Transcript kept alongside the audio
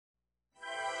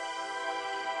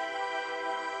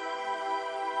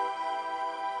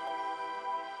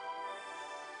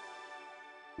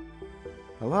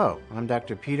Hello, I'm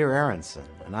Dr. Peter Aronson,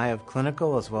 and I have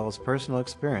clinical as well as personal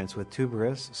experience with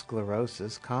tuberous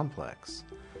sclerosis complex.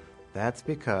 That's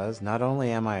because not only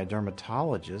am I a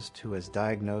dermatologist who has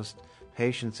diagnosed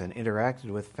patients and interacted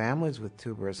with families with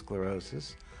tuberous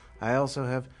sclerosis, I also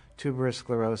have tuberous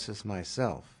sclerosis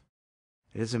myself.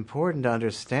 It is important to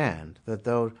understand that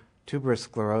though tuberous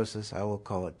sclerosis, I will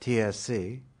call it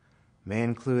TSC, may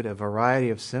include a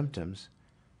variety of symptoms,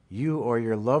 you or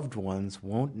your loved ones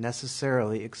won't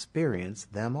necessarily experience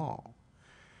them all.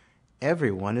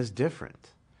 Everyone is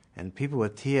different, and people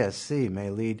with TSC may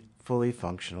lead fully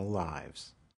functional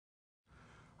lives.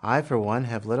 I, for one,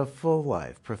 have led a full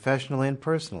life, professionally and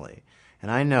personally,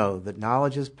 and I know that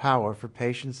knowledge is power for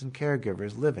patients and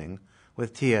caregivers living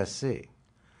with TSC.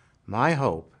 My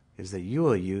hope is that you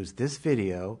will use this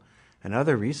video and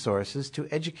other resources to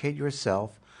educate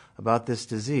yourself about this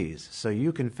disease so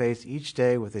you can face each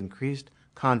day with increased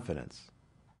confidence.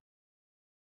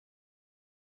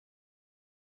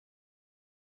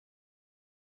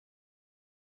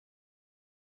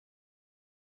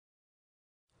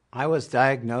 I was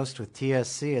diagnosed with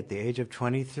TSC at the age of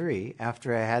 23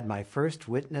 after I had my first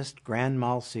witnessed grand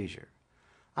mal seizure.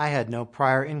 I had no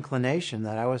prior inclination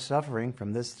that I was suffering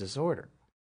from this disorder.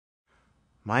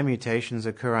 My mutations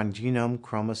occur on genome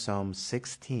chromosome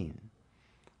 16.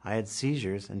 I had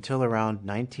seizures until around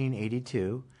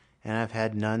 1982, and I've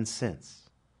had none since.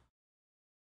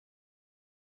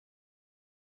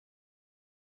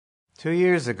 2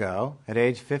 years ago, at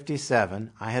age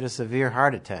 57, I had a severe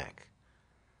heart attack.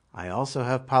 I also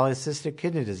have polycystic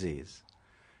kidney disease.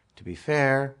 To be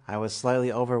fair, I was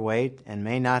slightly overweight and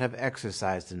may not have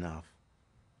exercised enough.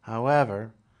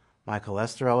 However, my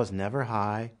cholesterol was never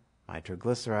high, my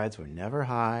triglycerides were never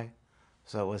high,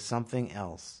 so it was something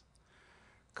else.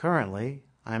 Currently,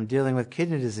 I am dealing with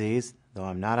kidney disease, though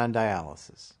I'm not on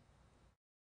dialysis.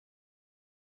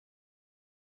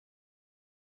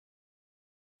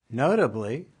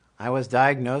 Notably, I was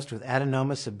diagnosed with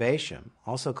adenoma sebaceum,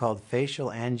 also called facial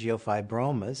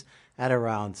angiofibromas, at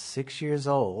around 6 years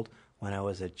old when I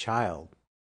was a child.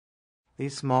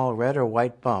 These small red or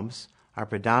white bumps are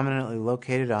predominantly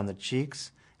located on the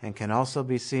cheeks and can also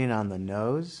be seen on the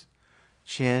nose,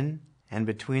 chin, and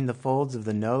between the folds of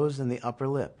the nose and the upper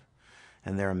lip,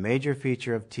 and they're a major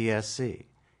feature of TSC.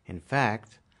 In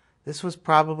fact, this was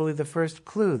probably the first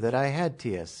clue that I had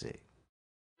TSC.